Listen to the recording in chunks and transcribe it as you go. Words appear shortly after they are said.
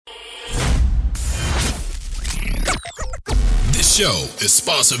show is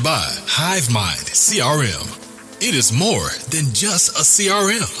sponsored by HiveMind CRM. It is more than just a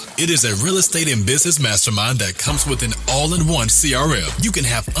CRM. It is a real estate and business mastermind that comes with an all-in-one CRM. You can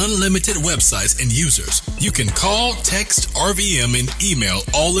have unlimited websites and users. You can call, text, RVM, and email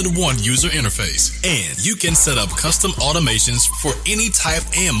all in one user interface. And you can set up custom automations for any type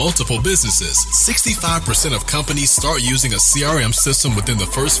and multiple businesses. 65% of companies start using a CRM system within the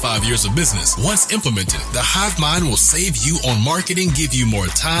first 5 years of business. Once implemented, the HiveMind will save you on marketing, give you more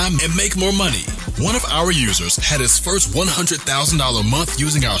time, and make more money. One of our users had his first $100,000 month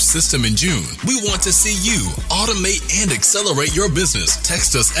using our system in June. We want to see you automate and accelerate your business.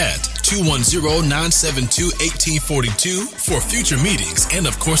 Text us at 210-972-1842 for future meetings and,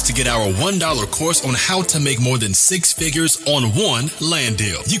 of course, to get our $1 course on how to make more than 6 figures on one land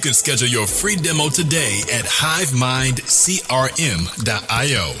deal. You can schedule your free demo today at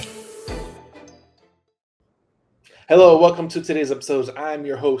HiveMindCRM.io. Hello, welcome to today's episode. I'm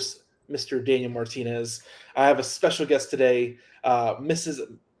your host, Mr. Daniel Martinez. I have a special guest today, I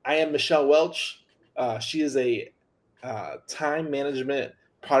am Michell Welch. She is a time management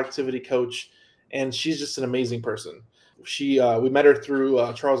productivity coach, and she's just an amazing person. We met her through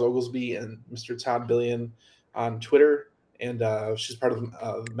Charles Oglesby and Mr. Todd Billion on Twitter, and she's part of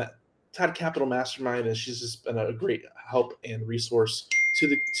the Todd Capital Mastermind, and she's just been a great help and resource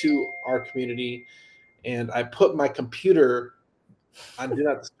to our community. And I put my computer on Do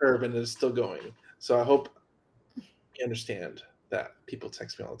Not Disturb, and it's still going. So I hope you understand that people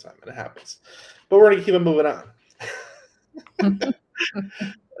text me all the time, and it happens. But we're gonna keep it moving on.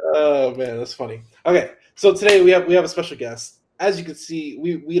 Oh man, that's funny. Okay, so today we have a special guest. As you can see,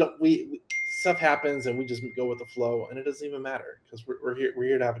 we stuff happens, and we just go with the flow, and it doesn't even matter because we're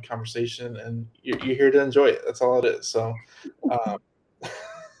here to have a conversation, and you're here to enjoy it. That's all it is. So,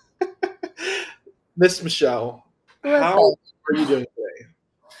 Miss Michelle, how are you doing today?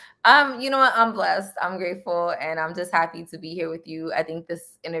 You know what? I'm blessed. I'm grateful, and I'm just happy to be here with you. I think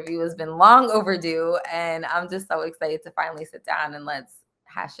this interview has been long overdue, and I'm just so excited to finally sit down and let's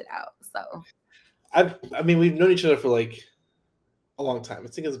hash it out. So, we've known each other for like a long time. I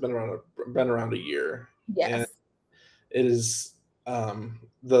think it's been around a year. Yes. And it is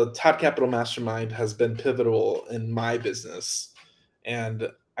the Todd Capital Mastermind has been pivotal in my business,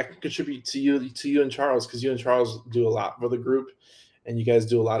 and I can contribute to you and Charles, because you and Charles do a lot for the group. And you guys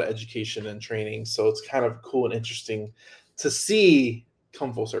do a lot of education and training. So it's kind of cool and interesting to see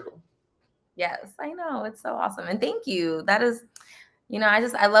come full circle. Yes, I know. It's so awesome. And thank you. That is,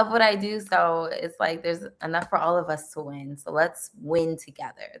 I love what I do. So it's like there's enough for all of us to win. So let's win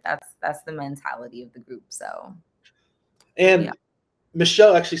together. That's the mentality of the group. So. And yeah.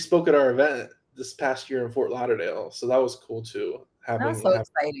 Michelle actually spoke at our event this past year in Fort Lauderdale. So that was cool too. That was so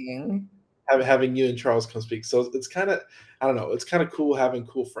exciting. Having you and Charles come speak. So it's kind of, I don't know, it's kind of cool having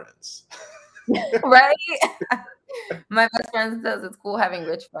cool friends. Right? My best friend says it's cool having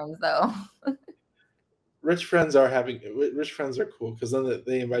rich friends, though. Rich friends are cool, because then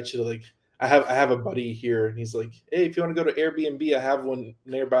they invite you to, like, I have a buddy here, and he's like, hey, if you want to go to Airbnb, I have one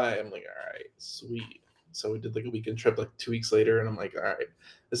nearby. I'm like, all right, sweet. So we did like a weekend trip like 2 weeks later, and I'm like, all right,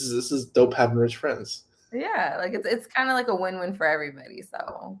 this is dope having rich friends. Yeah, like it's kind of like a win-win for everybody.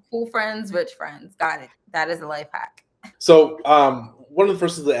 So cool friends, rich friends. Got it. That is a life hack. So one of the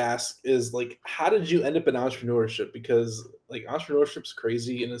first things to ask is, like, how did you end up in entrepreneurship? Because like entrepreneurship's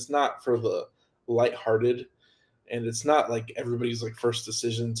crazy, and it's not for the lighthearted, and it's not like everybody's like first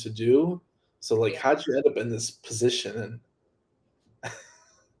decision to do. So like, how'd you end up in this position?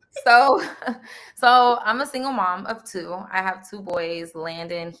 So I'm a single mom of 2. I have 2 boys.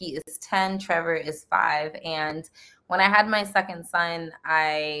 Landon, he is 10. Trevor is 5. And when I had my second son,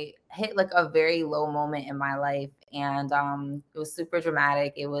 I hit like a very low moment in my life. And it was super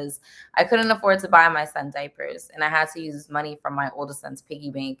dramatic. I couldn't afford to buy my son diapers, and I had to use money from my oldest son's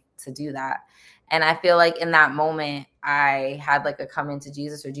piggy bank to do that. And I feel like in that moment, I had like a come into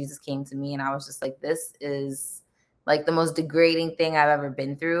Jesus, or Jesus came to me, and I was just like, this is like the most degrading thing I've ever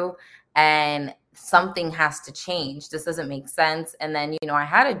been through, and something has to change. This doesn't make sense. And then, I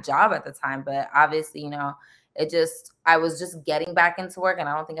had a job at the time, but obviously, I was just getting back into work, and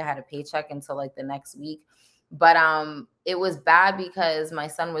I don't think I had a paycheck until like the next week. But it was bad because my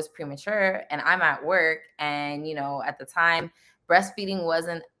son was premature and I'm at work, and, at the time, breastfeeding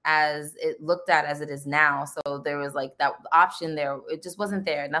wasn't as it looked at as it is now. So there was like that option there. It just wasn't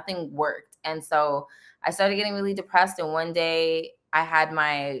there. Nothing worked. And so I started getting really depressed. And one day I had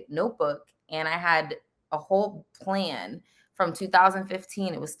my notebook, and I had a whole plan from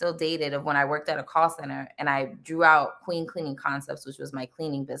 2015. It was still dated, of when I worked at a call center, and I drew out Queen Cleaning Concepts, which was my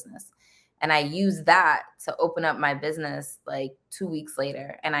cleaning business. And I used that to open up my business like 2 weeks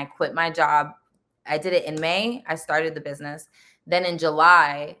later. And I quit my job. I did it in May. I started the business. Then in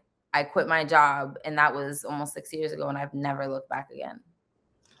July, I quit my job. And that was almost 6 years ago. And I've never looked back again.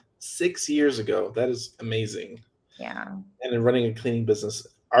 6 years ago. That is amazing. Yeah. And then running a cleaning business.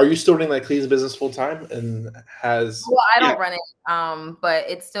 Are you still running that cleaning business full time? And well, I don't run it, but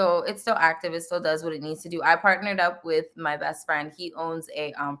it's still active. It still does what it needs to do. I partnered up with my best friend. He owns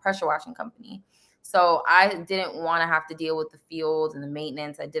a pressure washing company. So I didn't want to have to deal with the field and the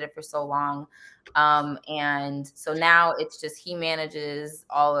maintenance. I did it for so long. And so now it's just he manages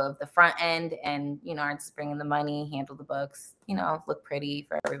all of the front end, and I just bring in the money, handle the books, look pretty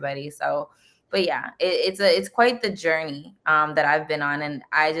for everybody. So but yeah, it's quite the journey that I've been on. And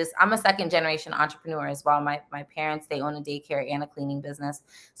I'm a second generation entrepreneur as well. My parents, they own a daycare and a cleaning business.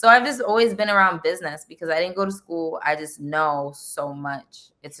 So I've just always been around business because I didn't go to school. I just know so much.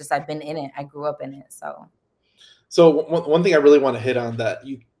 It's just, I've been in it. I grew up in it. So one thing I really want to hit on that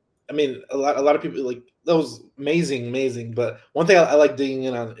a lot of people like that was amazing. But one thing I like digging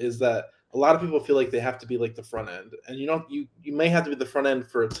in on is that a lot of people feel like they have to be like the front end, and you may have to be the front end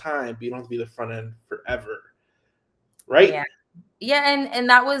for a time, but you don't have to be the front end forever, right? Yeah, and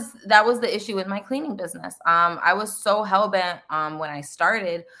that was the issue with my cleaning business. I was so hell-bent when I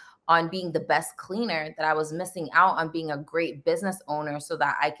started on being the best cleaner that I was missing out on being a great business owner so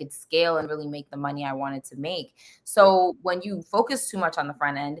that I could scale and really make the money I wanted to make. So when you focus too much on the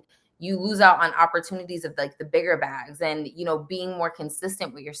front end, you lose out on opportunities of like the bigger bags and, being more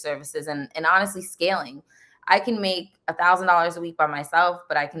consistent with your services and honestly scaling. I can make $1,000 a week by myself,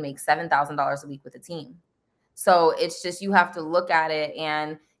 but I can make $7,000 a week with a team. So it's just, you have to look at it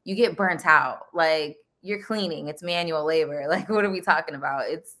and you get burnt out. Like, you're cleaning, it's manual labor. Like, what are we talking about?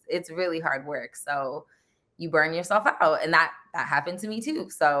 It's really hard work. So you burn yourself out. And that happened to me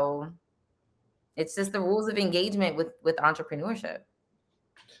too. So it's just the rules of engagement with entrepreneurship.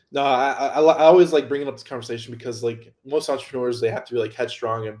 No, I always like bringing up this conversation because like most entrepreneurs, they have to be like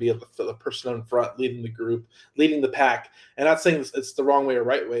headstrong and be the person in front, leading the group, leading the pack. And not saying it's the wrong way or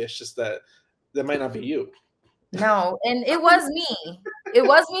right way. It's just that might not be you. No, and it was me. It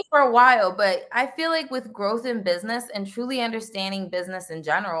was me for a while, but I feel like with growth in business and truly understanding business in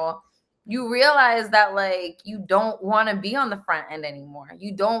general, you realize that like you don't want to be on the front end anymore.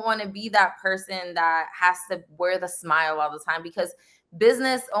 You don't want to be that person that has to wear the smile all the time, because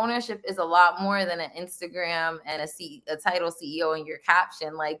business ownership is a lot more than an Instagram and a title CEO in your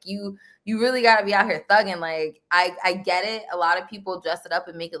caption. Like you really got to be out here thugging. Like I get it. A lot of people dress it up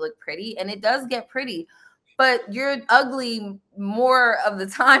and make it look pretty, and it does get pretty, but you're ugly more of the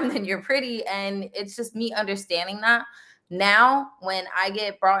time than you're pretty. And it's just me understanding that now when I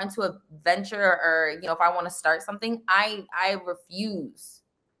get brought into a venture or, if I want to start something, I refuse.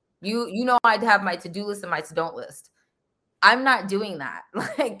 I'd have my to-do list and my to-don't list. I'm not doing that.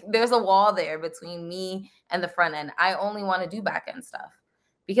 Like, there's a wall there between me and the front end. I only want to do back end stuff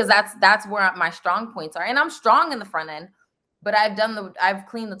because that's where my strong points are. And I'm strong in the front end, but I've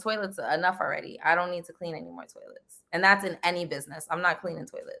cleaned the toilets enough already. I don't need to clean any more toilets. And that's in any business. I'm not cleaning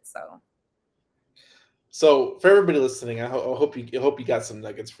toilets. So for everybody listening, I hope you got some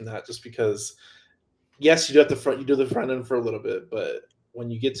nuggets from that, just because yes, you do the front end for a little bit, but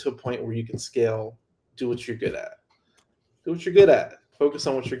when you get to a point where you can scale, do what you're good at. Do what you're good at. Focus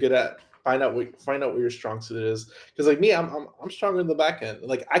on what you're good at. Find out what your strong suit is. Because like me, I'm stronger in the back end.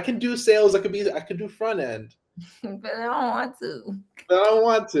 Like I can do sales. I could do front end. But I don't want to. But I don't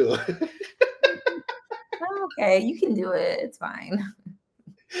want to. Okay, you can do it. It's fine.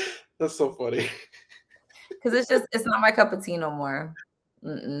 That's so funny. Because it's not my cup of tea no more.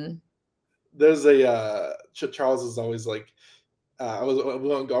 Mm-mm. There's a Charles is always like, we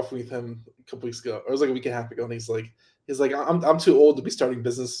went golfing with him a couple weeks ago, or it was like a week and a half ago, and he's like, I'm too old to be starting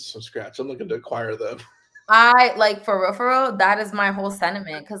businesses from scratch. I'm looking to acquire them. I like for real, that is my whole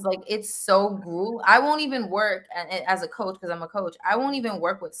sentiment, because like it's so grueling. I won't even work as a coach because I'm a coach. I won't even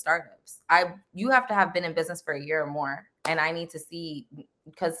work with startups. You have to have been in business for a year or more, and I need to see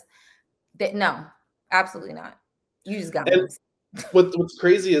because no, absolutely not. You just got me. What's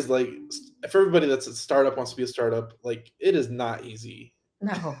crazy is like if everybody that's a startup wants to be a startup, like it is not easy.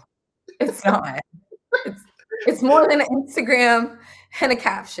 No, it's not. It's more than an Instagram and a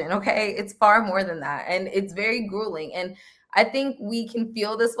caption, okay? It's far more than that. And it's very grueling. And I think we can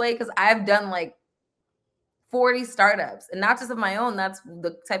feel this way because I've done like 40 startups, and not just of my own. That's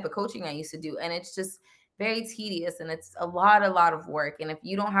the type of coaching I used to do. And it's just very tedious, and it's a lot of work. And if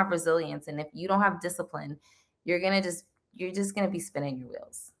you don't have resilience and if you don't have discipline, you're just going to be spinning your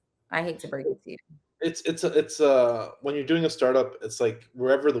wheels. I hate to break it to you. It's when you're doing a startup, it's like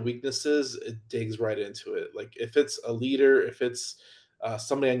wherever the weakness is, it digs right into it. Like if it's a leader, if it's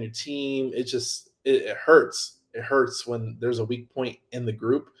somebody on your team, it hurts. It hurts when there's a weak point in the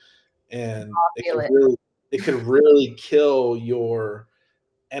group, and Feel it. it could really kill your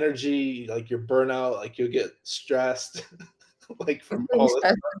energy, like your burnout, like you'll get stressed, like from all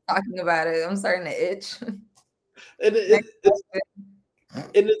this. Talking about it, I'm starting to itch.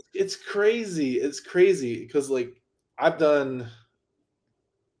 And it's crazy. It's crazy because like I've done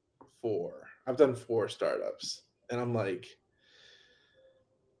I've done 4 startups, and I'm like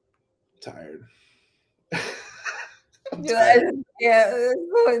tired. I'm tired. Yeah,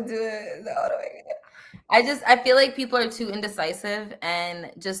 let's do it. I feel like people are too indecisive,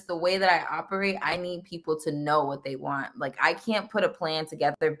 and just the way that I operate, I need people to know what they want. Like I can't put a plan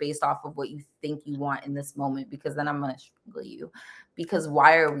together based off of what you think you want in this moment, because then I'm gonna struggle you. Because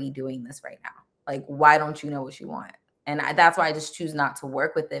why are we doing this right now? Like, why don't you know what you want? And that's why I just choose not to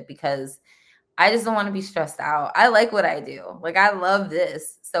work with it, because I just don't want to be stressed out. I like what I do. Like I love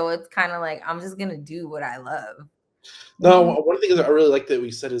this. So it's kind of like I'm just gonna do what I love. No, one of the things I really like that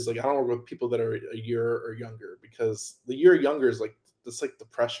we said is like I don't work with people that are a year or younger, because the year younger is like it's like the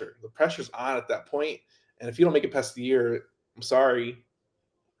pressure. The pressure's on at that point, and if you don't make it past the year, I'm sorry.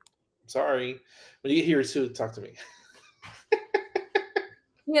 I'm sorry. When you get here too, talk to me.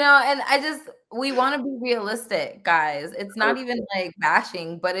 And we want to be realistic, guys. It's not even like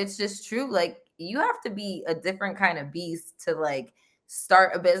bashing, but it's just true. Like you have to be a different kind of beast to like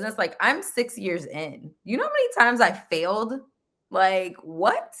start a business. Like I'm 6 years in. You know how many times I failed? Like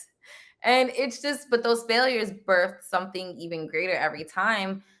what? And it's just, but those failures birth something even greater every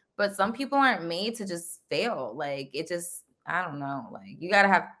time. But some people aren't made to just fail. Like it just, I don't know. Like you got to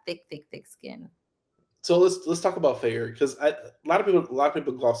have thick, thick, thick skin. So let's talk about failure, because a lot of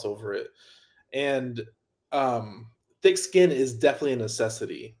people gloss over it, and thick skin is definitely a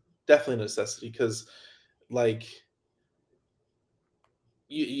necessity. Definitely a necessity, because like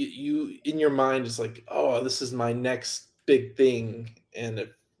you in your mind is like, oh, this is my next big thing, and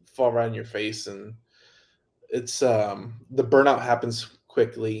it fall right in your face, and it's the burnout happens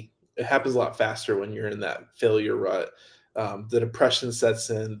quickly. It happens a lot faster when you're in that failure rut. The depression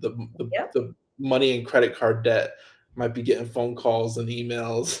sets in. Yep. The money and credit card debt might be getting phone calls and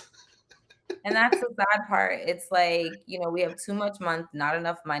emails. And that's the sad part. It's like, we have too much month, not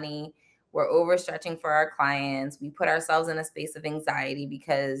enough money. We're overstretching for our clients. We put ourselves in a space of anxiety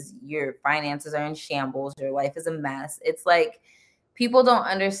because your finances are in shambles. Your life is a mess. It's like people don't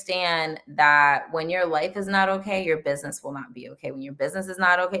understand that when your life is not okay, your business will not be okay. When your business is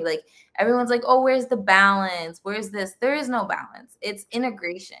not okay, like everyone's like, oh, where's the balance? Where's this? There is no balance. It's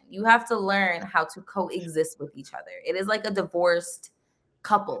integration. You have to learn how to coexist with each other. It is like a divorced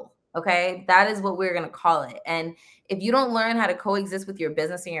couple. Okay. That is what we're going to call it. And if you don't learn how to coexist with your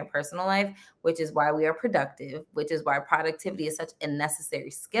business and your personal life, which is why we are productive, which is why productivity is such a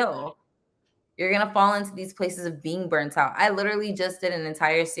necessary skill, you're going to fall into these places of being burnt out. I literally just did an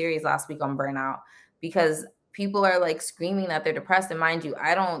entire series last week on burnout because people are like screaming that they're depressed. And mind you,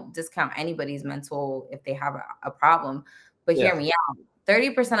 I don't discount anybody's mental if they have a problem, but hear me out.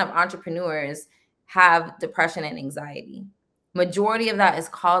 30% of entrepreneurs have depression and anxiety. Majority of that is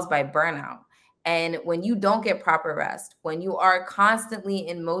caused by burnout. And when you don't get proper rest, when you are constantly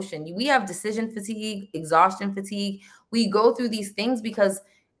in motion, we have decision fatigue, exhaustion fatigue. We go through these things because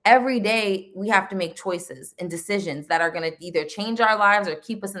every day we have to make choices and decisions that are going to either change our lives or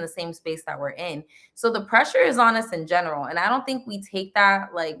keep us in the same space that we're in. So the pressure is on us in general. And I don't think we take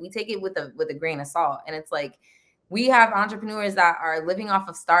that, like we take it with a grain of salt. And it's like, we have entrepreneurs that are living off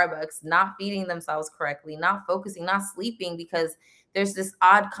of Starbucks, not feeding themselves correctly, not focusing, not sleeping, because there's this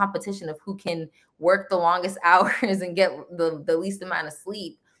odd competition of who can work the longest hours and get the least amount of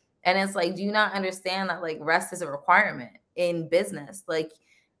sleep. And it's like, do you not understand that like rest is a requirement in business? Like,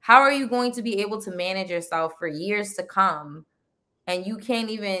 how are you going to be able to manage yourself for years to come? And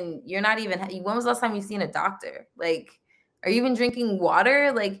you're not even, when was the last time you've seen a doctor? Like, are you even drinking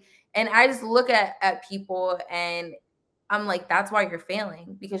water? Like, and I just look at people and I'm like, that's why you're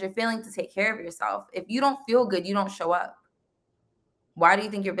failing, because you're failing to take care of yourself. If you don't feel good, you don't show up. Why do you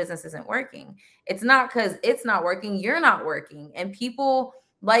think your business isn't working? It's not because it's not working. You're not working. And people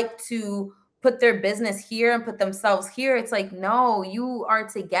like to put their business here and put themselves here. It's like, no, you are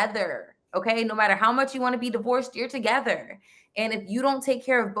together. Okay. No matter how much you want to be divorced, you're together. And if you don't take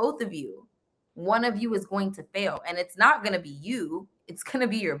care of both of you, one of you is going to fail. And it's not going to be you, it's going to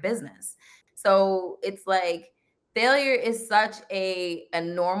be your business. So it's like failure is such a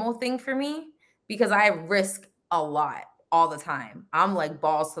normal thing for me because I risk a lot all the time. I'm like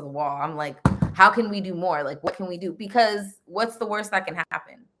balls to the wall. I'm like, how can we do more? Like, what can we do? Because what's the worst that can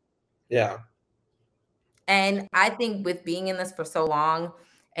happen? Yeah. And I think with being in this for so long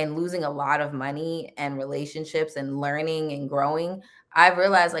and losing a lot of money and relationships and learning and growing, I've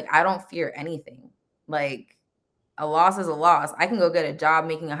realized like I don't fear anything. Like a loss is a loss. I can go get a job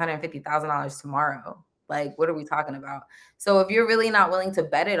making $150,000 tomorrow. Like, what are we talking about? So if you're really not willing to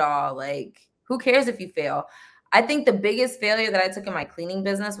bet it all, like, who cares if you fail? I think the biggest failure that I took in my cleaning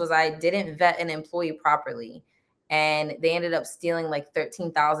business was I didn't vet an employee properly. And they ended up stealing like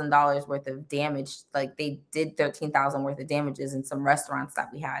 $13,000 worth of damage. Like they did 13,000 worth of damages in some restaurants that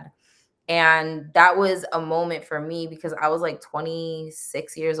we had. And that was a moment for me because I was like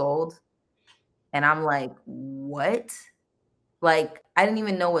 26 years old. And I'm like, what? Like, I didn't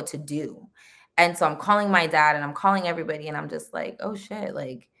even know what to do. And so I'm calling my dad and I'm calling everybody and I'm just like, oh shit,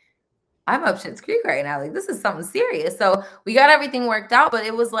 like I'm up shit's creek right now. Like, this is something serious. So we got everything worked out, but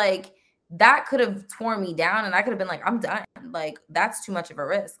it was like that could have torn me down and I could have been like, I'm done. Like, that's too much of a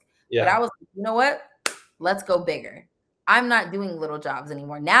risk. Yeah. But I was like, you know what? Let's go bigger. I'm not doing little jobs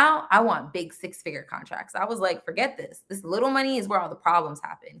anymore. Now I want big 6-figure contracts. I was like, forget this. This little money is where all the problems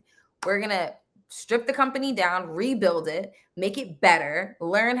happen. We're going to strip the company down, rebuild it, make it better,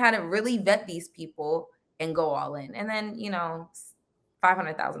 learn how to really vet these people and go all in. And then, you know,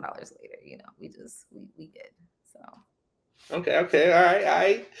 $500,000 later, you know, we good. So Okay.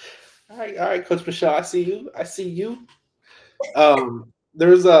 All right, Coach Michelle. I see you.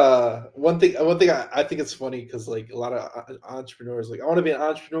 There's one thing I think it's funny because like a lot of entrepreneurs like I want to be an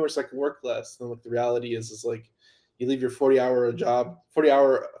entrepreneur so I can work less. And like the reality is like you leave your 40-hour job,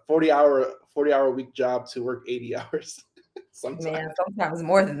 40-hour week job to work 80 hours sometimes. man, sometimes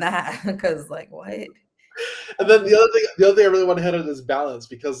more than that because like what? And then the other thing I really want to hit on is balance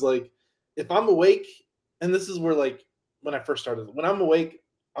because like if I'm awake, and this is where like when I first started, when I'm awake,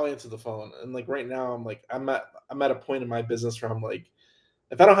 I'll answer the phone. And like right now, I'm at a point in my business where I'm like,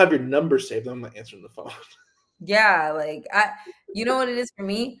 if I don't have your number saved, I'm not answering the phone. Yeah, like you know what it is for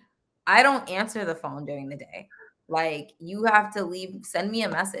me? I don't answer the phone during the day. Like you have to send me a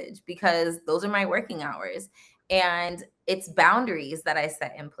message because those are my working hours. And it's boundaries that I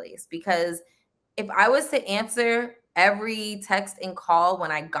set in place because if I was to answer every text and call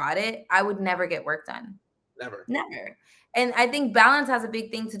when I got it, I would never get work done. Never. Never. And I think balance has a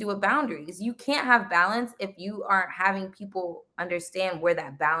big thing to do with boundaries. You can't have balance if you aren't having people understand where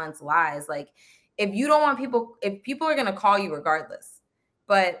that balance lies. Like if you don't want people, if people are going to call you regardless,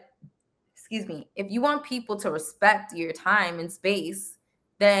 but excuse me, if you want people to respect your time and space,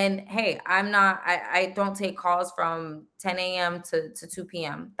 then hey, I don't take calls from 10 a.m. to 2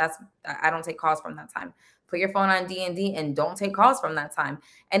 p.m. I don't take calls from that time. Put your phone on D&D and don't take calls from that time.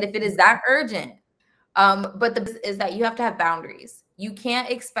 And if it is that urgent, but the is that you have to have boundaries. You can't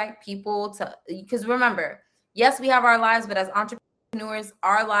expect people to, because remember, yes, we have our lives, but as entrepreneurs,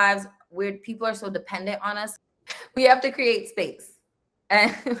 our lives, where people are so dependent on us, we have to create space.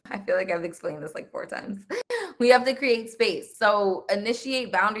 And I feel like I've explained this like 4 times. We have to create space. So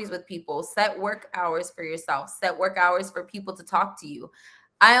initiate boundaries with people, set work hours for yourself, set work hours for people to talk to you.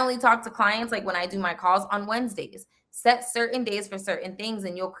 I only talk to clients like when I do my calls on Wednesdays. Set certain days for certain things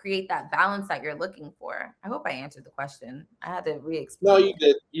and you'll create that balance that you're looking for. I hope I answered the question. I had to No, re-explain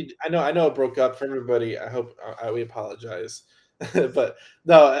you did. I know it broke up for everybody. I hope we apologize. But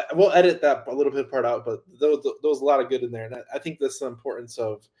no, we'll edit that a little bit part out. But there was a lot of good in there, and I think that's the importance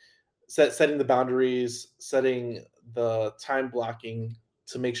of setting the boundaries, setting the time blocking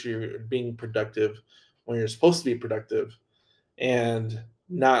to make sure you're being productive when you're supposed to be productive, and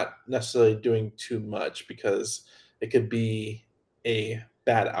not necessarily doing too much because it could be a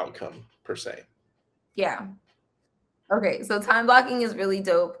bad outcome per se. Yeah. Okay, so time blocking is really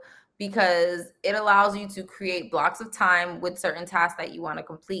dope because it allows you to create blocks of time with certain tasks that you want to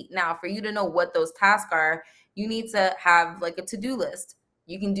complete. Now, for you to know what those tasks are, you need to have like a to-do list.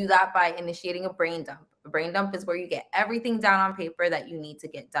 You can do that by initiating a brain dump. A brain dump is where you get everything down on paper that you need to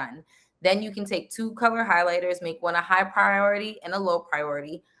get done. Then you can take 2 color highlighters, make one a high priority and a low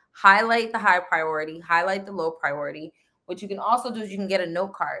priority, highlight the high priority, highlight the low priority. What you can also do is you can get a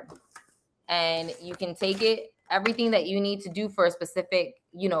note card and you can take it, everything that you need to do for a specific,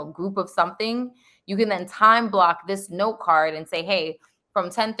 group of something. You can then time block this note card and say, hey, from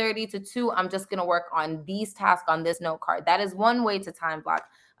 10:30 to 2, I'm just going to work on these tasks on this note card. That is one way to time block.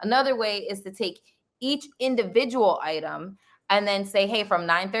 Another way is to take each individual item and then say, hey, from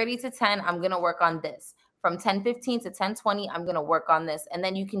 9:30 to 10, I'm going to work on this. From 10:15 to 10:20, I'm going to work on this. And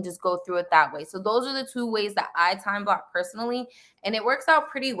then you can just go through it that way. So those are the 2 ways that I time block personally. And it works out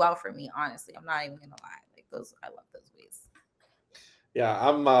pretty well for me, honestly. I'm not even going to lie. Like I love those ways. Yeah,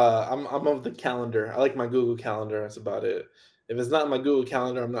 I'm of the calendar. I like my Google Calendar. That's about it. If it's not in my Google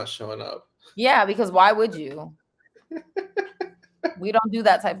Calendar, I'm not showing up. Yeah, because why would you? We don't do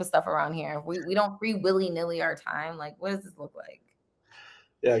that type of stuff around here. We don't free willy-nilly our time. Like, what does this look like?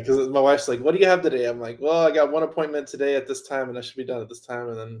 Yeah, because my wife's like, "What do you have today?" I'm like, "Well, I got one appointment today at this time, and I should be done at this time,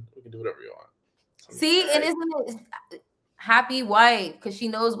 and then we can do whatever you want." So I'm like, See, "All and right." isn't it happy wife because she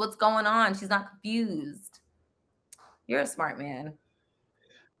knows what's going on. She's not confused. You're a smart man.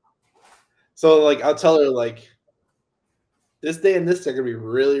 So like, I'll tell her like, this day and this day are gonna be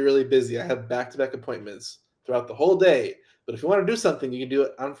really, really busy. I have back-to-back appointments throughout the whole day. But if you want to do something, you can do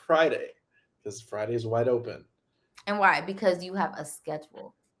it on Friday because Friday is wide open. And why? Because you have a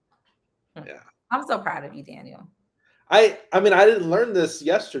schedule. Yeah. I'm so proud of you, Daniel. I mean, I didn't learn this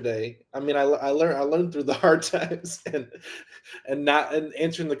yesterday. I mean, I learned through the hard times and not and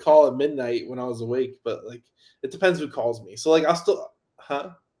answering the call at midnight when I was awake. But like, it depends who calls me. So like, I'll still, huh?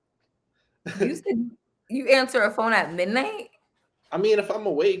 You said you answer a phone at midnight? I mean, if I'm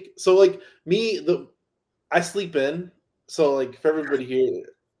awake, so like I sleep in. So like for everybody here,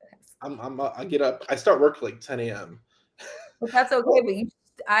 I get up. I start work like 10 a.m. But that's okay.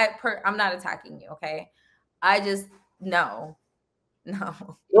 But I'm not attacking you, okay? I just no.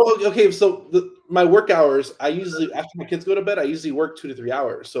 Well, okay, so my work hours, I usually after my kids go to bed, I usually work 2 to 3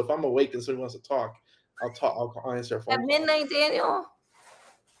 hours. So if I'm awake and somebody wants to talk, I'll talk. I'll answer a At phone call. midnight, Daniel?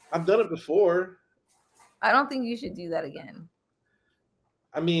 I've done it before. I don't think you should do that again.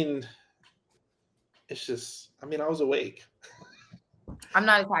 I mean, it's just. I mean, I was awake. I'm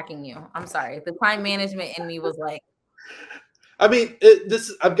not attacking you. I'm sorry. The time management in me was like, I mean,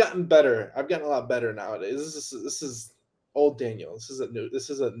 I've gotten better. I've gotten a lot better nowadays. This is old Daniel. This isn't new.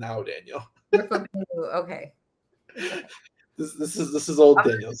 This isn't now Daniel. you're flipping you. Okay. This is old I'm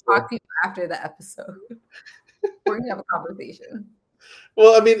Daniel. going to talk to you after the episode. We're going to have a conversation.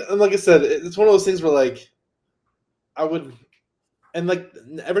 Well, I mean, and like I said, it's one of those things where like I would, and like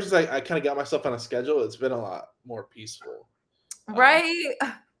ever since I kind of got myself on a schedule, it's been a lot more peaceful. Right?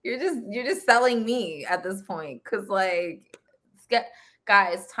 You're just selling me at this point because like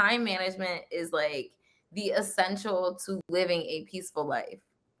guys, time management is like the essential to living a peaceful life.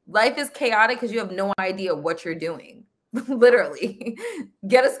 Life is chaotic because you have no idea what you're doing. Literally.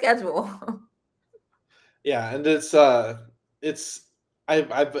 Get a schedule. Yeah, and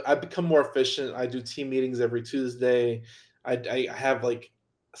I've become more efficient. I do team meetings every Tuesday. I have like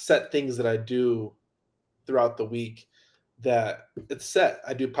set things that I do throughout the week that it's set.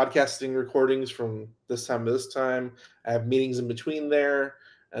 I do podcasting recordings from this time to this time. I have meetings in between there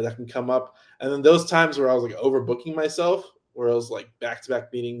and that can come up. And then those times where I was like overbooking myself, where I was like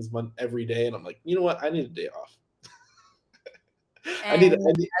back-to-back meetings every day, and I'm like, you know what? I need a day off. I need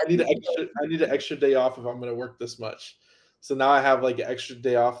an extra day off if I'm going to work this much. So now I have like an extra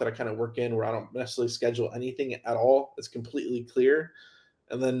day off that I kind of work in where I don't necessarily schedule anything at all. It's completely clear.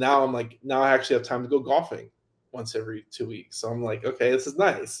 And then now now I actually have time to go golfing once every 2 weeks. So I'm like, okay, this is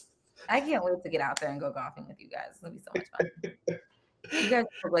nice. I can't wait to get out there and go golfing with you guys. It's gonna be so much fun. You guys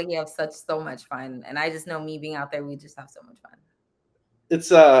look like you have so much fun, and I just know me being out there, we just have so much fun.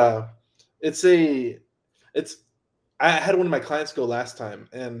 I had one of my clients go last time,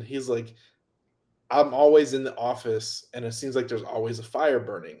 and he's like, I'm always in the office, and it seems like there's always a fire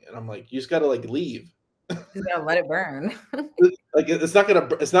burning, and I'm like, you just gotta like leave. Just gotta let it burn. Like it's not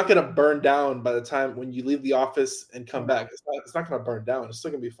gonna burn down by the time when you leave the office and come back. It's not gonna burn down. It's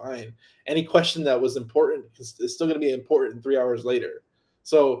still gonna be fine. Any question that was important is still gonna be important 3 hours later.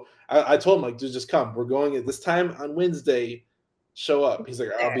 So I told him like, dude, just come. We're going at this time on Wednesday. Show up. He's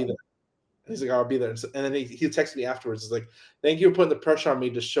like, I'll be there. He's like, I'll be there. And then he texted me afterwards. He's like, thank you for putting the pressure on me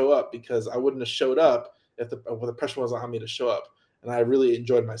to show up because I wouldn't have showed up if the pressure wasn't on me to show up. And I really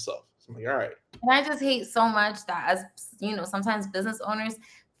enjoyed myself. So I'm like, all right. And I just hate so much that, as you know, sometimes business owners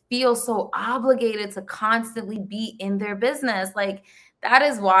feel so obligated to constantly be in their business. Like, that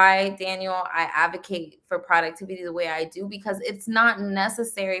is why, Daniel, I advocate for productivity the way I do, because it's not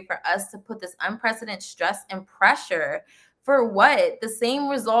necessary for us to put this unprecedented stress and pressure for what? The same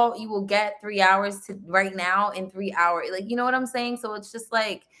result you will get 3 hours to right now in 3 hours. Like, you know what I'm saying? So it's just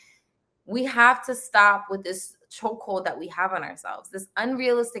like, we have to stop with this chokehold that we have on ourselves, this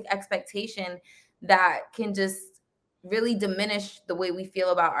unrealistic expectation that can just really diminish the way we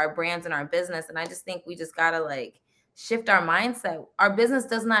feel about our brands and our business. And I just think we just gotta like shift our mindset. Our business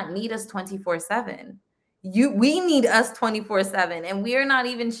does not need us 24/7. We need us 24/7, and we are not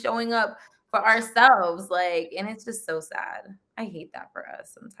even showing up for ourselves. Like, and it's just so sad. I hate that for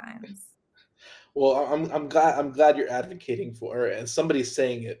us sometimes. Well, I'm glad you're advocating for it and somebody's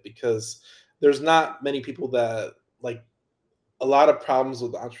saying it because there's not many people that like a lot of problems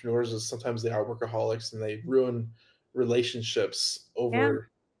with entrepreneurs is sometimes they are workaholics and they ruin relationships Yeah.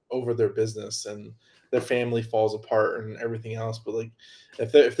 over their business, and their family falls apart and everything else. But like,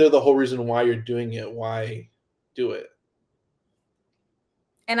 if they're the whole reason why you're doing it, why do it?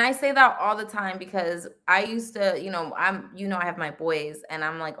 And I say that all the time because I used to, I have my boys and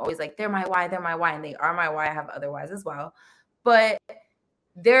I'm like always like, they're my why, and they are my why. I have other whys as well. But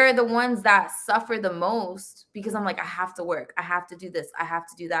they're the ones that suffer the most because I'm like, I have to work. I have to do this. I have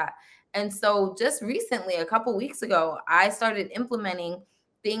to do that. And so just recently, a couple weeks ago, I started implementing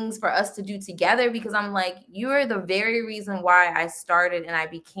things for us to do together because I'm like, you're the very reason why I started and I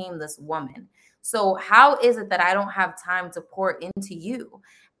became this woman. So how is it that I don't have time to pour into you?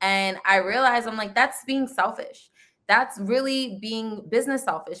 And I realized I'm like, that's being selfish. That's really being business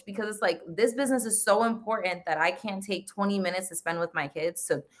selfish because it's like this business is so important that I can't take 20 minutes to spend with my kids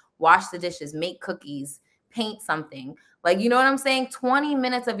to wash the dishes, make cookies, paint something. Like, you know what I'm saying? 20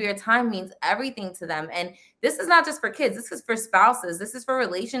 minutes of your time means everything to them. And this is not just for kids, this is for spouses, this is for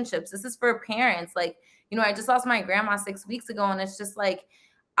relationships, this is for parents. Like, I just lost my grandma 6 weeks ago, and it's just like,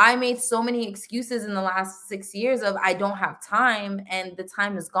 I made so many excuses in the last 6 years of I don't have time, and the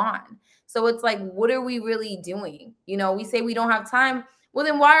time is gone. So it's like, what are we really doing? We say we don't have time. Well,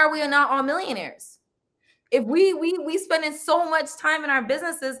 then why are we not all millionaires? If we spending so much time in our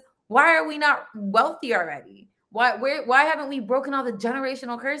businesses, why are we not wealthy already? Why haven't we broken all the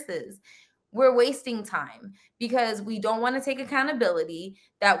generational curses? We're wasting time because we don't want to take accountability,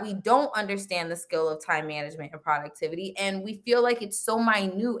 that we don't understand the skill of time management and productivity, and we feel like it's so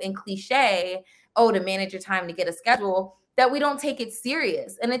minute and cliche, to manage your time, to get a schedule, that we don't take it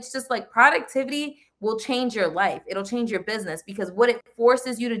serious. And it's just like productivity will change your life. It'll change your business because what it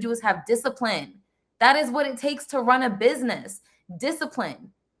forces you to do is have discipline. That is what it takes to run a business.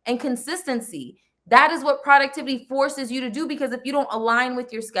 Discipline and consistency. That is what productivity forces you to do, because if you don't align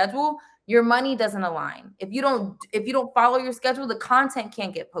with your schedule, your money doesn't align. If you don't follow your schedule, the content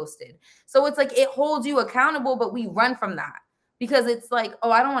can't get posted. So it's like it holds you accountable, but we run from that because it's like,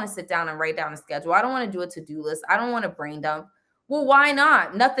 oh, I don't want to sit down and write down a schedule. I don't want to do a to-do list. I don't want to brain dump. Well, why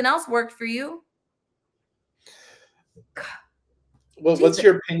not? Nothing else worked for you. Well, what's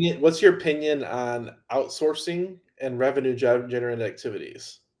your opinion? What's your opinion on outsourcing and revenue generating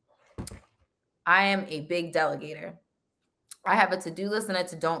activities? I am a big delegator. I have a to-do list and a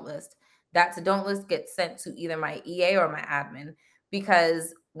to-don't list. That to-don't list gets sent to either my EA or my admin,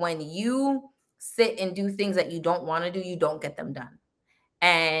 because when you sit and do things that you don't want to do, you don't get them done.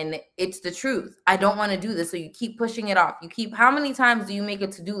 And it's the truth. I don't want to do this. So you keep pushing it off. How many times do you make a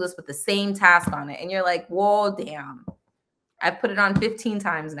to-do list with the same task on it? And you're like, whoa, damn. I've put it on 15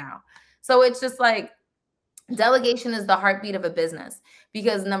 times now. So it's just like, delegation is the heartbeat of a business,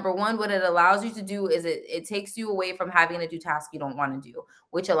 because number one, what it allows you to do is it takes you away from having to do tasks you don't want to do,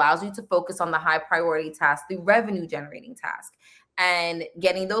 which allows you to focus on the high priority tasks, the revenue generating task, and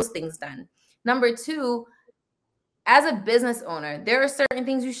getting those things done. Number two, as a business owner, there are certain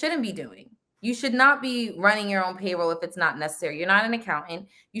things you shouldn't be doing. You should not be running your own payroll if it's not necessary. You're not an accountant.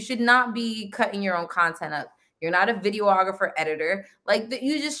 You should not be cutting your own content up. You're not a videographer, editor.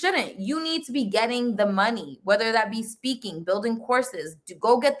 You just shouldn't. You need to be getting the money, whether that be speaking, building courses.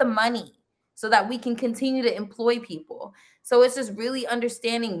 Go get the money so that we can continue to employ people. So it's just really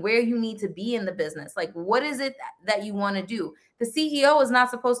understanding where you need to be in the business. Like, what is it that you want to do? The CEO is not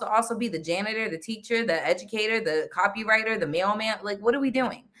supposed to also be the janitor, the teacher, the educator, the copywriter, the mailman. Like, what are we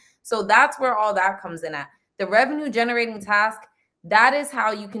doing? So that's where all that comes in at. The revenue generating task, that is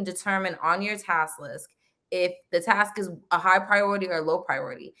how you can determine on your task list if the task is a high priority or low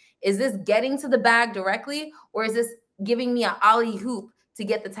priority. Is this getting to the bag directly, or is this giving me an alley hoop to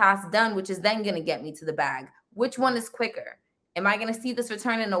get the task done, which is then going to get me to the bag? Which one is quicker? Am I going to see this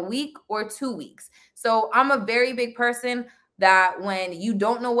return in a week or 2 weeks? So I'm a very big person that when you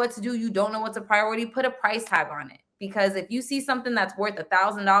don't know what to do, you don't know what's a priority, put a price tag on it. Because if you see something that's worth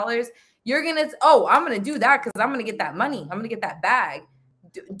 $1,000, you're going to, I'm going to do that because I'm going to get that money. I'm going to get that bag.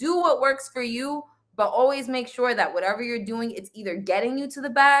 Do what works for you, but always make sure that whatever you're doing, it's either getting you to the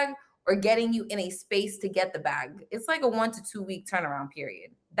bag or getting you in a space to get the bag. It's like a 1 to 2 week turnaround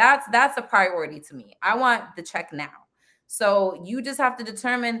period. That's a priority to me. I want the check now. So you just have to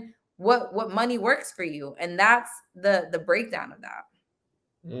determine what money works for you, and that's the breakdown of that.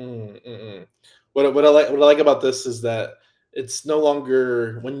 What I like about this is that it's no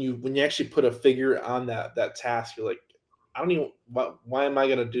longer when you actually put a figure on that task, you're like, I don't even why am I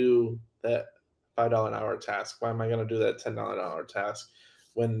gonna do that $5 an hour task? Why am I gonna do that $10 an hour task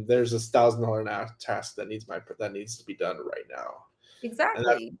when there's $1,000 an hour task that needs to be done right now?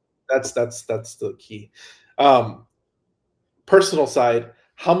 Exactly. And that's the key. personal side,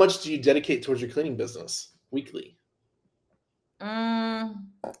 how much do you dedicate towards your cleaning business weekly? Man,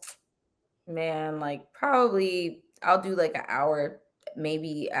 like probably I'll do like an hour,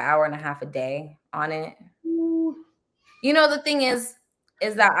 maybe an hour and a half a day on it. The thing is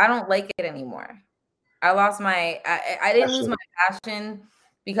that I don't like it anymore. I didn't lose Passion. my passion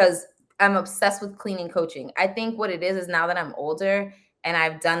because I'm obsessed with cleaning coaching. I think what it is now that I'm older and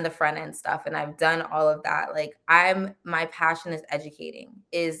I've done the front end stuff and I've done all of that, like my passion is educating,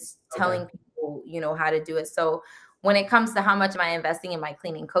 is telling people, how to do it. So when it comes to how much am I investing in my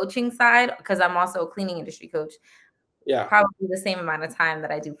cleaning coaching side, because I'm also a cleaning industry coach, Yeah. probably the same amount of time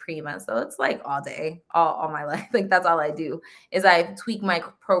that I do Prima. So it's like all day, all my life. Like that's all I do is I tweak my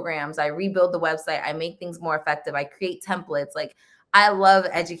programs. I rebuild the website. I make things more effective. I create templates. Like I love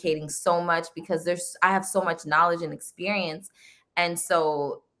educating so much because I have so much knowledge and experience. And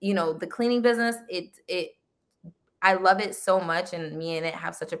so, the cleaning business, I love it so much. And me and it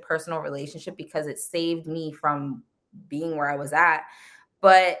have such a personal relationship because it saved me from being where I was at.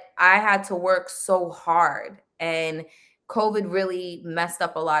 But I had to work so hard, and COVID really messed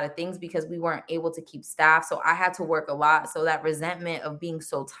up a lot of things because we weren't able to keep staff. So I had to work a lot. So that resentment of being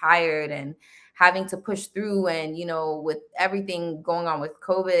so tired and having to push through, and with everything going on with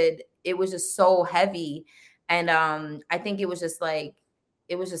COVID, it was just so heavy. And I think it was just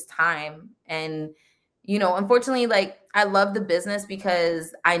time. And unfortunately, like I love the business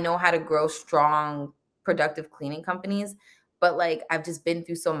because I know how to grow strong, productive cleaning companies. But like I've just been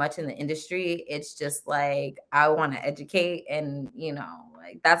through so much in the industry. It's just like I want to educate, and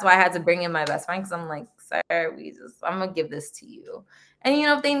like that's why I had to bring in my best friend, because I'm like, sir, I'm gonna give this to you. And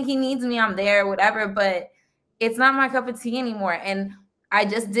if he needs me, I'm there, whatever. But it's not my cup of tea anymore. And I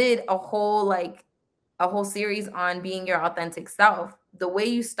just did a whole series on being your authentic self. The way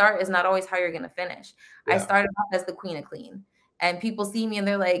you start is not always how you're gonna finish. I Yeah. started off as the queen of clean. And people see me and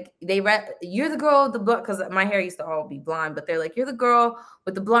they're like, you're the girl with the blonde, because my hair used to all be blonde, but they're like, you're the girl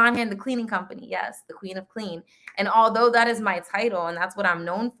with the blonde hair in the cleaning company. Yes, the queen of clean. And although that is my title and that's what I'm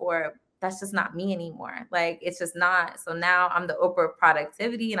known for, that's just not me anymore. Like, it's just not. So now I'm the Oprah of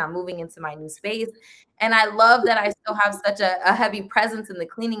productivity and I'm moving into my new space. And I love that I still have such a heavy presence in the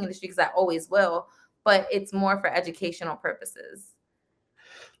cleaning industry, because I always will, but it's more for educational purposes.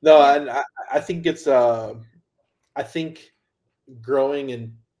 No, Yeah. and I think it's I think growing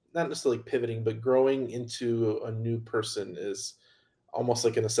and not necessarily pivoting, but growing into a new person is almost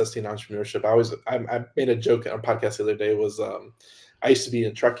like a necessity in entrepreneurship. I made a joke on a podcast the other day, was I used to be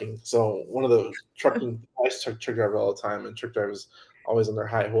in trucking. So one of those trucking, I used to truck driver all the time, and truck drivers always on their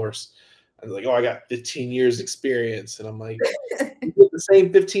high horse. And like, oh, I got 15 years experience. And I'm like, you did the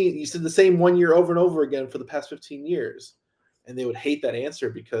same 15, you said the same 1 year over and over again for the past 15 years. And they would hate that answer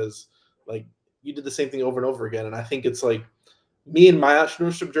because like you did the same thing over and over again. And I think it's like me and my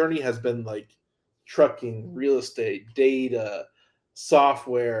entrepreneurship journey has been like trucking, real estate, data,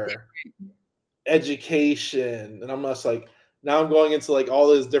 software, education. And I'm just like, now I'm going into like all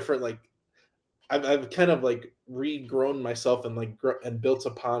those different, like, I've kind of like regrown myself and like and built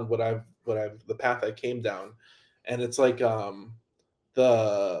upon the path I came down. And it's like,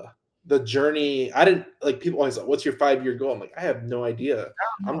 the journey, I didn't like, people always like, what's your 5-year goal? I'm like, I have no idea.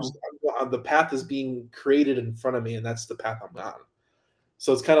 The path is being created in front of me, and that's the path I'm on.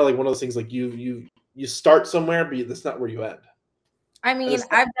 So it's kind of like one of those things, like you start somewhere, but that's not where you end. I mean,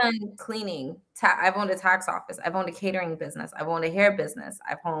 I've done cleaning. I've owned a tax office. I've owned a catering business. I've owned a hair business.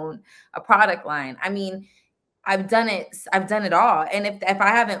 I've owned a product line. I mean, I've done it. I've done it all. And if I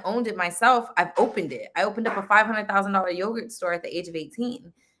haven't owned it myself, I've opened it. I opened up a $500,000 yogurt store at the age of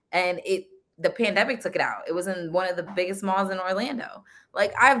 18, and the pandemic took it out. It was in one of the biggest malls in Orlando.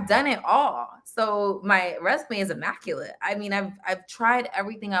 Like, I've done it all. So my resume is immaculate. I mean, I've tried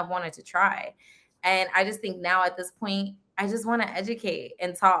everything I've wanted to try. And I just think now at this point, I just want to educate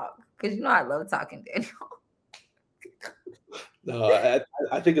and talk, because I love talking, Daniel. No,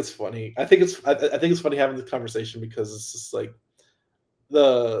 I think it's funny. I think it's funny having this conversation, because it's just like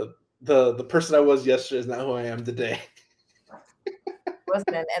the person I was yesterday is not who I am today.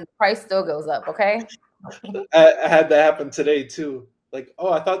 Listen, and the price still goes up, okay? I had that happen today too. Like,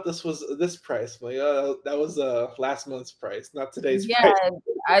 oh, I thought this was this price. I'm like, oh, that was last month's price, not today's price.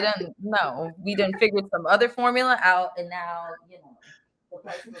 I don't know. We done figured some other formula out, and now the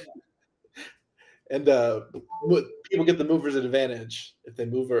price is up. And people get the movers advantage if they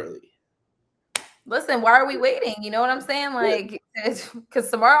move early. Listen, why are we waiting? You know what I'm saying? Like, because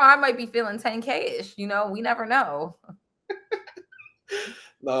tomorrow I might be feeling 10K-ish. We never know.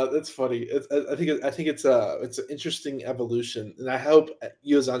 No, that's funny. I think it's an interesting evolution, and I hope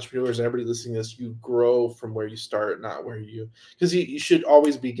you as entrepreneurs and everybody listening to this, you grow from where you start, not where because you should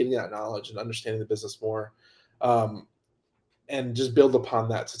always be getting that knowledge and understanding the business more, um, and just build upon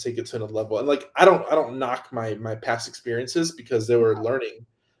that to take it to another level. And like I don't knock my past experiences because they were learning,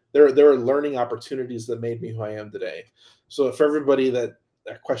 there were learning opportunities that made me who I am today. So for everybody that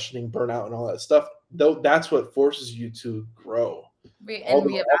are questioning burnout and all that stuff, though, that's what forces you to grow. All And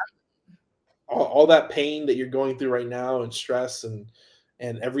the all that pain that you're going through right now and stress and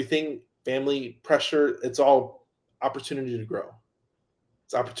everything, family pressure, it's all opportunity to grow.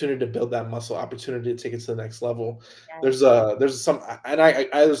 It's opportunity to build that muscle, opportunity to take it to the next level. There's some, and I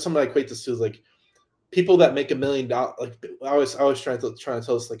there's something I equate this to is like people that make $1 million. Like I always try to tell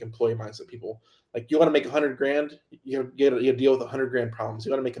this like employee mindset people. Like you want to make 100 grand, you deal with 100 grand problems.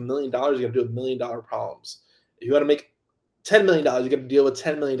 You want to make $1 million, you got to deal with $1 million problems. If you want to make $10 million, you got to deal with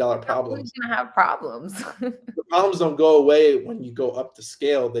 $10 million you're always problems. gonna have problems. The problems don't go away when you go up the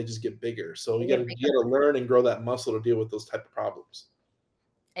scale; they just get bigger. So They get you got to learn and grow that muscle to deal with those type of problems.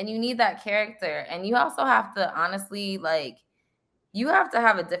 And you need that character, and you also have to honestly like you have to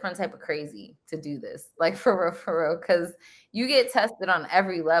have a different type of crazy to do this, like for real, because you get tested on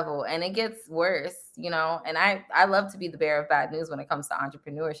every level and it gets worse, and I love to be the bearer of bad news when it comes to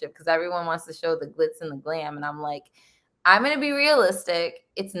entrepreneurship because everyone wants to show the glitz and the glam, and I'm like, I'm going to be realistic.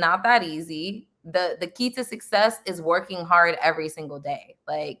 It's not that easy. The key to success is working hard every single day.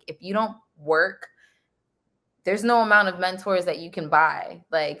 Like if you don't work, there's no amount of mentors that you can buy.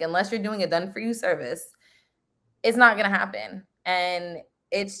 Like unless you're doing a done for you service, it's not going to happen. And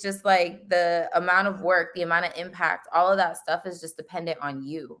it's just like the amount of work, the amount of impact, all of that stuff is just dependent on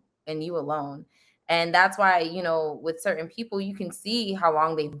you and you alone. And that's why, with certain people, you can see how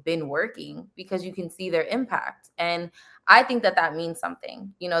long they've been working because you can see their impact. And I think that means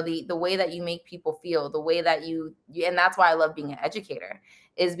something, the way that you make people feel, the way that and that's why I love being an educator,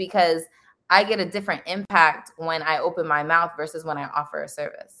 is because I get a different impact when I open my mouth versus when I offer a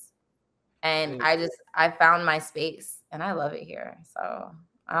service. And I found my space and I love it here. So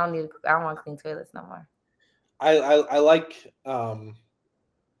I don't want clean toilets no more. I like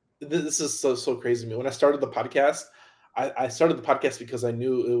this is so crazy to me. When I started the podcast, I started the podcast because I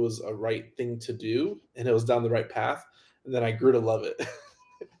knew it was a right thing to do and it was down the right path, and then I grew to love it.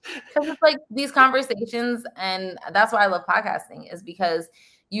 Because it's like these conversations, and that's why I love podcasting, is because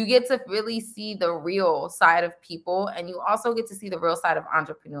you get to really see the real side of people, and you also get to see the real side of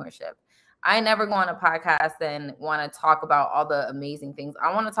entrepreneurship. I never go on a podcast and want to talk about all the amazing things.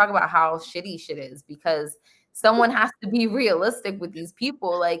 I want to talk about how shitty shit is because someone has to be realistic with these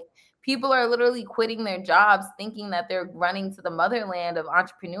people. Like people are literally quitting their jobs thinking that they're running to the motherland of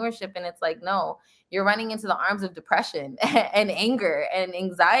entrepreneurship. And it's like, no, you're running into the arms of depression and anger and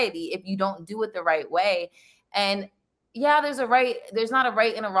anxiety if you don't do it the right way. And yeah, there's not a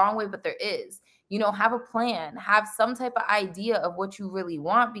right and a wrong way, but there is. Have a plan, have some type of idea of what you really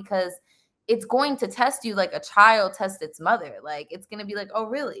want, because it's going to test you like a child tests its mother. Like it's going to be like, oh,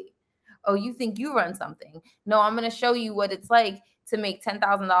 really? Oh, you think you run something? No, I'm going to show you what it's like to make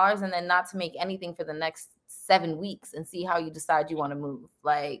 $10,000 and then not to make anything for the next 7 weeks and see how you decide you want to move.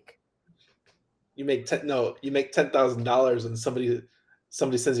 Like you make $10,000 and somebody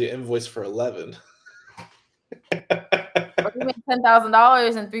sends you an invoice for 11. Or you make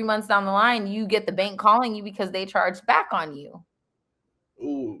 $10,000 and 3 months down the line, you get the bank calling you because they charged back on you.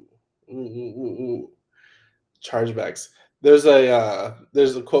 Ooh. Chargebacks. There's a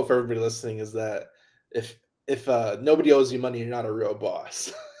quote for everybody listening is that if nobody owes you money, you're not a real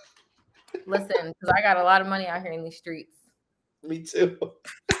boss. Listen, because I got a lot of money out here in these streets. Me too.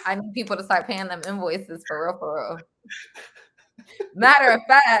 I need people to start paying them invoices for real. Matter of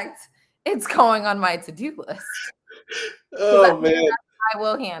fact, it's going on my to-do list. Oh man, I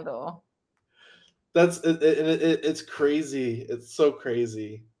will handle. It's crazy. It's so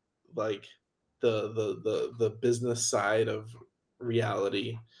crazy. Like the business side of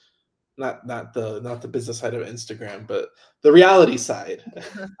reality, not the business side of Instagram, but the reality side.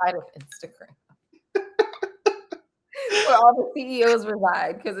 The side of Instagram. Where all the CEOs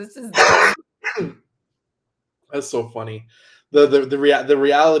reside, because it's just That's so funny. The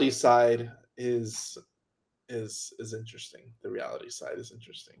reality side is interesting. The reality side is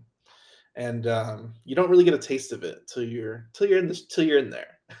interesting, and you don't really get a taste of it till you're in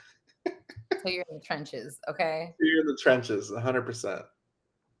there. Till you're in the trenches. Okay. You're in the trenches, 100%.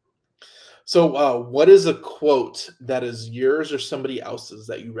 So, what is a quote that is yours or somebody else's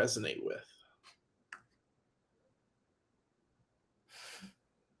that you resonate with?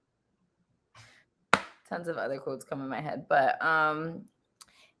 Tons of other quotes come in my head, but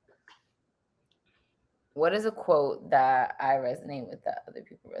What is a quote that I resonate with that other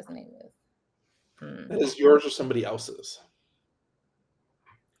people resonate with? Is yours or somebody else's?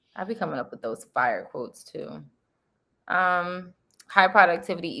 I'll be coming up with those fire quotes too. High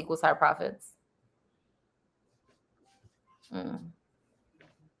productivity equals high profits.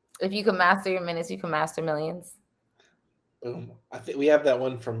 If you can master your minutes, you can master millions. Boom. I think we have that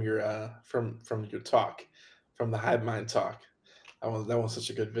one from your from your talk, from the Hive Mind talk. That one's such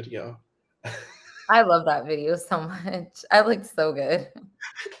a good video. I love that video so much. I looked so good.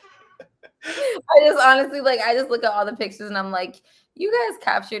 I just honestly I just look at all the pictures and I'm like, you guys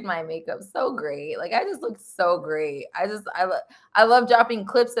captured my makeup so great. Like I just look so great. I love dropping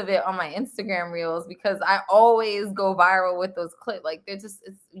clips of it on my Instagram reels because I always go viral with those clips. Like they're just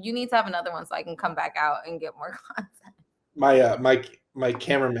you need to have another one so I can come back out and get more content. My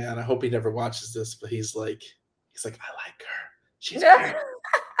cameraman, I hope he never watches this, but he's like, I like her. She's pretty.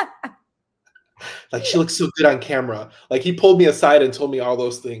 Like she looks so good on camera. Like he pulled me aside and told me all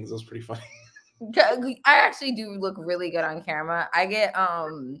those things. It was pretty funny. I actually do look really good on camera. I get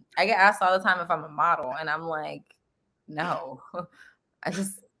asked all the time if I'm a model, and I'm like, no. I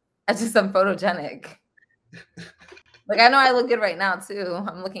just am photogenic. Like I know I look good right now too.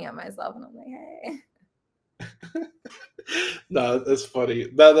 I'm looking at myself and I'm like, hey. No, that's funny.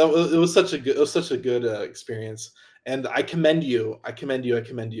 It was such a good experience. And I commend you. And I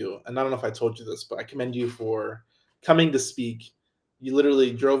don't know if I told you this, but I commend you for coming to speak. You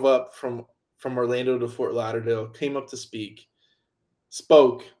literally drove up from Orlando to Fort Lauderdale, came up to speak,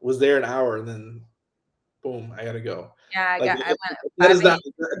 spoke, was there an hour, and then boom, I gotta go. Yeah, Like I that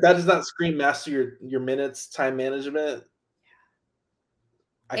went. does not scream master your minutes, time management.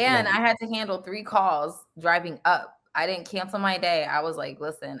 And I had to handle 3 calls driving up. I didn't cancel my day. I was like,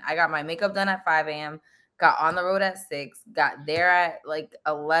 listen, I got my makeup done at 5 a.m., got on the road at 6, got there at like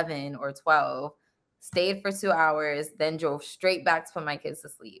 11 or 12, stayed for 2 hours, then drove straight back to put my kids to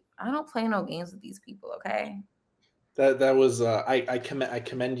sleep. I don't play no games with these people, okay? That was I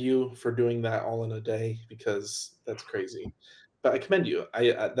commend you for doing that all in a day because that's crazy. But I commend you.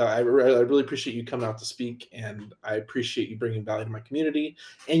 I really appreciate you coming out to speak, and I appreciate you bringing value to my community,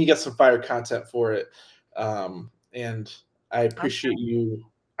 and you got some fire content for it. And I appreciate you.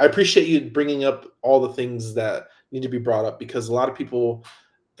 I appreciate you bringing up all the things that need to be brought up because a lot of people,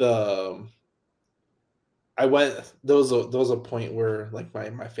 there was a point where like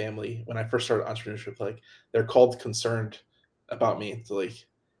my family, when I first started entrepreneurship, like they're called concerned about me. It's like,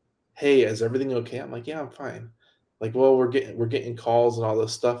 hey, is everything okay? I'm like, yeah, I'm fine. Like, well, we're getting calls and all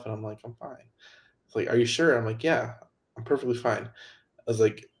this stuff, and I'm like, I'm fine. It's like, are you sure? I'm like, yeah, I'm perfectly fine. I was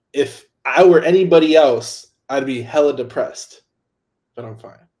like, if I were anybody else, I'd be hella depressed, but I'm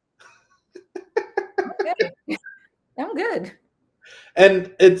fine. Okay. I'm good.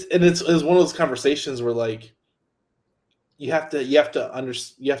 And it's one of those conversations where like you have to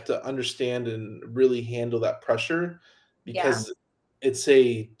understand and really handle that pressure because it's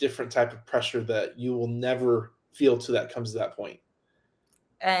a different type of pressure that you will never feel till that comes to that point.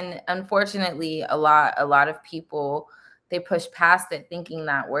 And unfortunately, a lot of people, they push past it thinking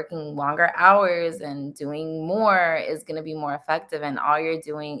that working longer hours and doing more is going to be more effective. And all you're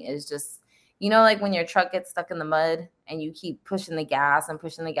doing is just, like when your truck gets stuck in the mud and you keep pushing the gas and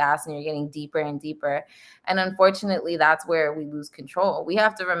you're getting deeper and deeper. And unfortunately, that's where we lose control. We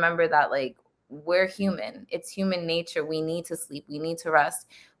have to remember that like we're human. It's human nature. We need to sleep. We need to rest.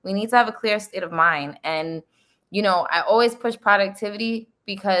 We need to have a clear state of mind. And, I always push productivity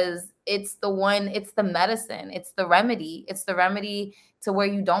because it's the medicine, it's the remedy to where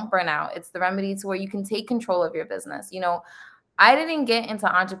you don't burn out. It's the remedy to where you can take control of your business. I didn't get into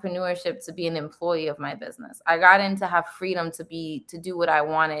entrepreneurship to be an employee of my business. I got in to have freedom to do what I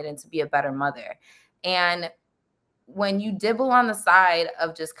wanted and to be a better mother. And when you dibble on the side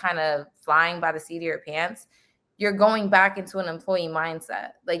of just kind of flying by the seat of your pants, you're going back into an employee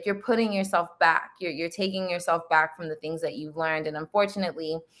mindset. Like you're putting yourself back. You're taking yourself back from the things that you've learned. And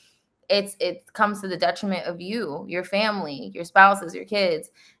unfortunately, it comes to the detriment of you, your family, your spouses, your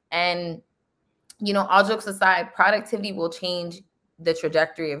kids. And, all jokes aside, productivity will change the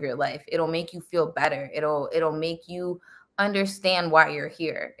trajectory of your life. It'll make you feel better. It'll make you understand why you're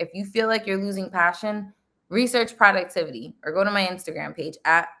here. If you feel like you're losing passion, research productivity or go to my Instagram page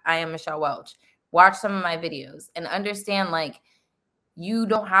at I am Michelle Welch. Watch some of my videos and understand like you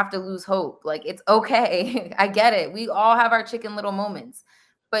don't have to lose hope. Like it's okay. I get it. We all have our Chicken Little moments,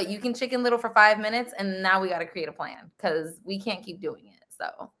 but you can Chicken Little for 5 minutes and now we got to create a plan because we can't keep doing it.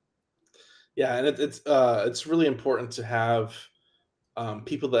 So yeah, and it's really important to have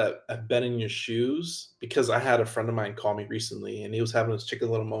people that have been in your shoes because I had a friend of mine call me recently and he was having his Chicken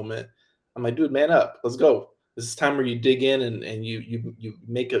Little moment I'm like, dude, man up. Let's go. This is time where you dig in and you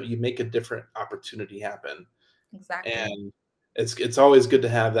make a different opportunity happen. Exactly. And it's always good to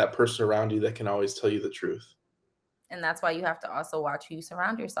have that person around you that can always tell you the truth. And that's why you have to also watch who you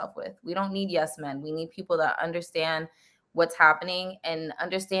surround yourself with. We don't need yes men. We need people that understand what's happening and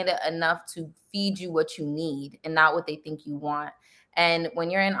understand it enough to feed you what you need and not what they think you want. And when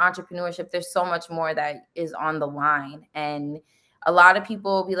you're in entrepreneurship, there's so much more that is on the line. And a lot of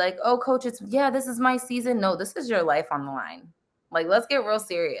people will be like, oh, coach, this is my season. No, this is your life on the line. Like, let's get real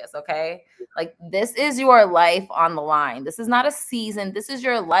serious, okay? Like, this is your life on the line. This is not a season. This is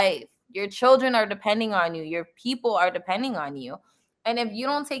your life. Your children are depending on you. Your people are depending on you. And if you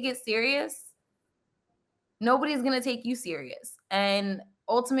don't take it serious, nobody's going to take you serious. And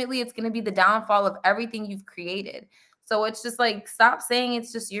ultimately, it's going to be the downfall of everything you've created. So it's just like, stop saying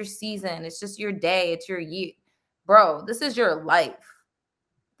it's just your season. It's just your day. It's your year. Bro, this is your life.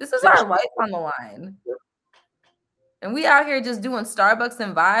 This is our life on the line. And we out here just doing Starbucks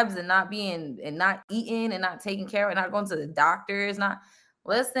and vibes and not eating and not taking care of it, not going to the doctors,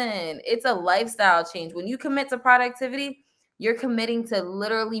 listen, it's a lifestyle change. When you commit to productivity, you're committing to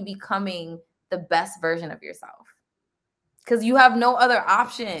literally becoming the best version of yourself. Because you have no other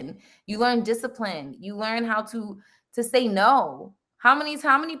option. You learn discipline. You learn how to say no. How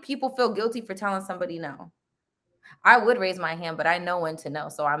many people feel guilty for telling somebody no? I would raise my hand, but I know when to know,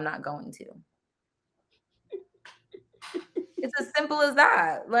 so I'm not going to. It's as simple as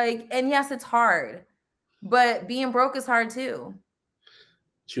that. Like, and yes, it's hard, but being broke is hard too.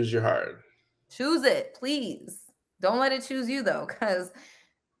 Choose your heart. Choose it, please. Don't let it choose you though, because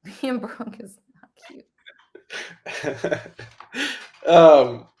being broke is not cute.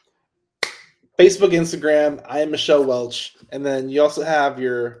 Facebook, Instagram, I am Michelle Welch. And then you also have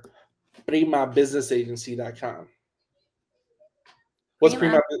your primabusinessagency.com. What's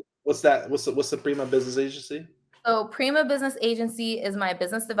Prima? What's that? What's the Prima Business Agency? So Prima Business Agency is my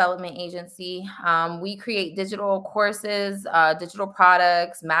business development agency. We create digital courses, digital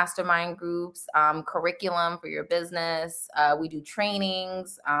products, mastermind groups, curriculum for your business. We do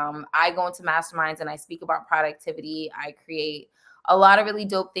trainings. I go into masterminds and I speak about productivity. I create a lot of really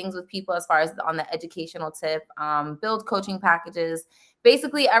dope things with people as far as on the educational tip, build coaching packages,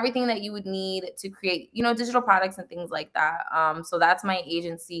 basically everything that you would need to create, digital products and things like that. So that's my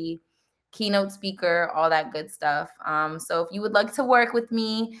agency. Keynote speaker, all that good stuff. So if you would like to work with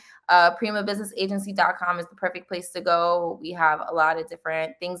me, primabusinessagency.com is the perfect place to go. We have a lot of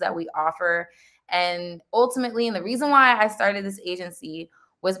different things that we offer. And ultimately, and the reason why I started this agency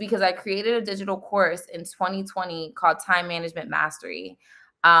was because I created a digital course in 2020 called Time Management Mastery.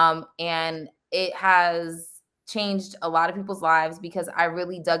 And it has changed a lot of people's lives because I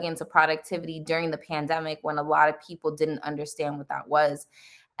really dug into productivity during the pandemic when a lot of people didn't understand what that was.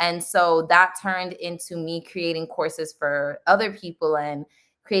 And so that turned into me creating courses for other people and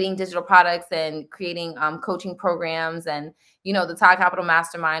creating digital products and creating coaching programs. And, the Todd Capital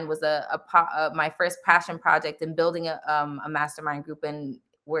Mastermind was my first passion project in building a mastermind group. And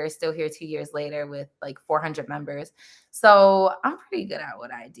we're still here 2 years later with like 400 members. So I'm pretty good at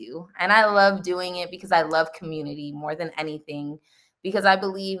what I do. And I love doing it because I love community more than anything, because I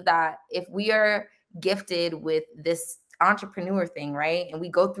believe that if we are gifted with this entrepreneur thing, right? And we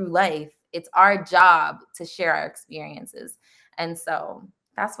go through life, it's our job to share our experiences. And so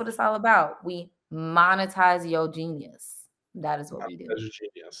that's what it's all about. We monetize your genius. That is what we do. Monetize your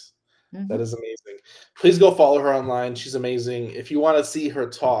genius. Mm-hmm. That is amazing. Please go follow her online. She's amazing. If you want to see her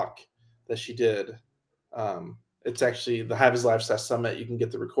talk that she did, it's actually the Hive is Lifestyle Summit. You can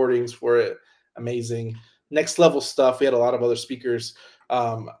get the recordings for it. Amazing. Next level stuff. We had a lot of other speakers.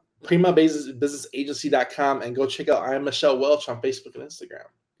 primabusinessagency.com, and go check out I am Michelle Welch on Facebook and Instagram.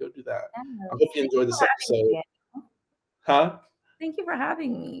 Go do that. Yes. I hope you enjoyed this episode. Huh? Thank you for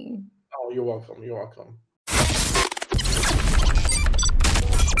having me. Oh, you're welcome. You're welcome.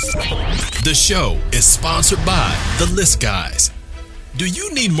 The show is sponsored by The List Guys. Do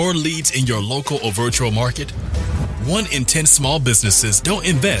you need more leads in your local or virtual market? 1 in 10 small businesses don't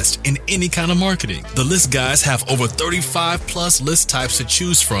invest in any kind of marketing. The List Guys have over 35 plus list types to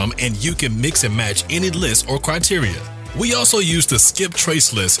choose from, and you can mix and match any list or criteria. We also use the skip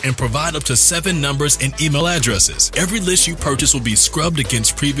trace list and provide up to 7 numbers and email addresses. Every list you purchase will be scrubbed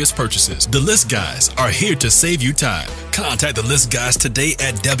against previous purchases. The List Guys are here to save you time. Contact the List Guys today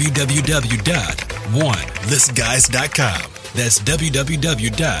at www.1listguys.com. That's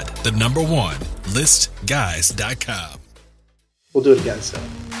www.1listguys.com. We'll do it again soon.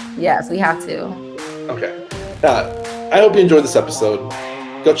 Yes, we have to. Okay. I hope you enjoyed this episode.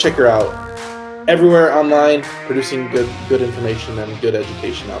 Go check her out. everywhere online, producing good information and good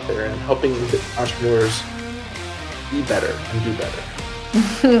education out there, and helping entrepreneurs be better and do better.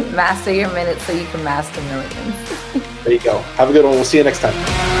 Master your minutes so you can master millions. There you go. Have a good one. We'll see you next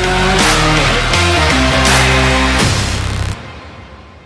time.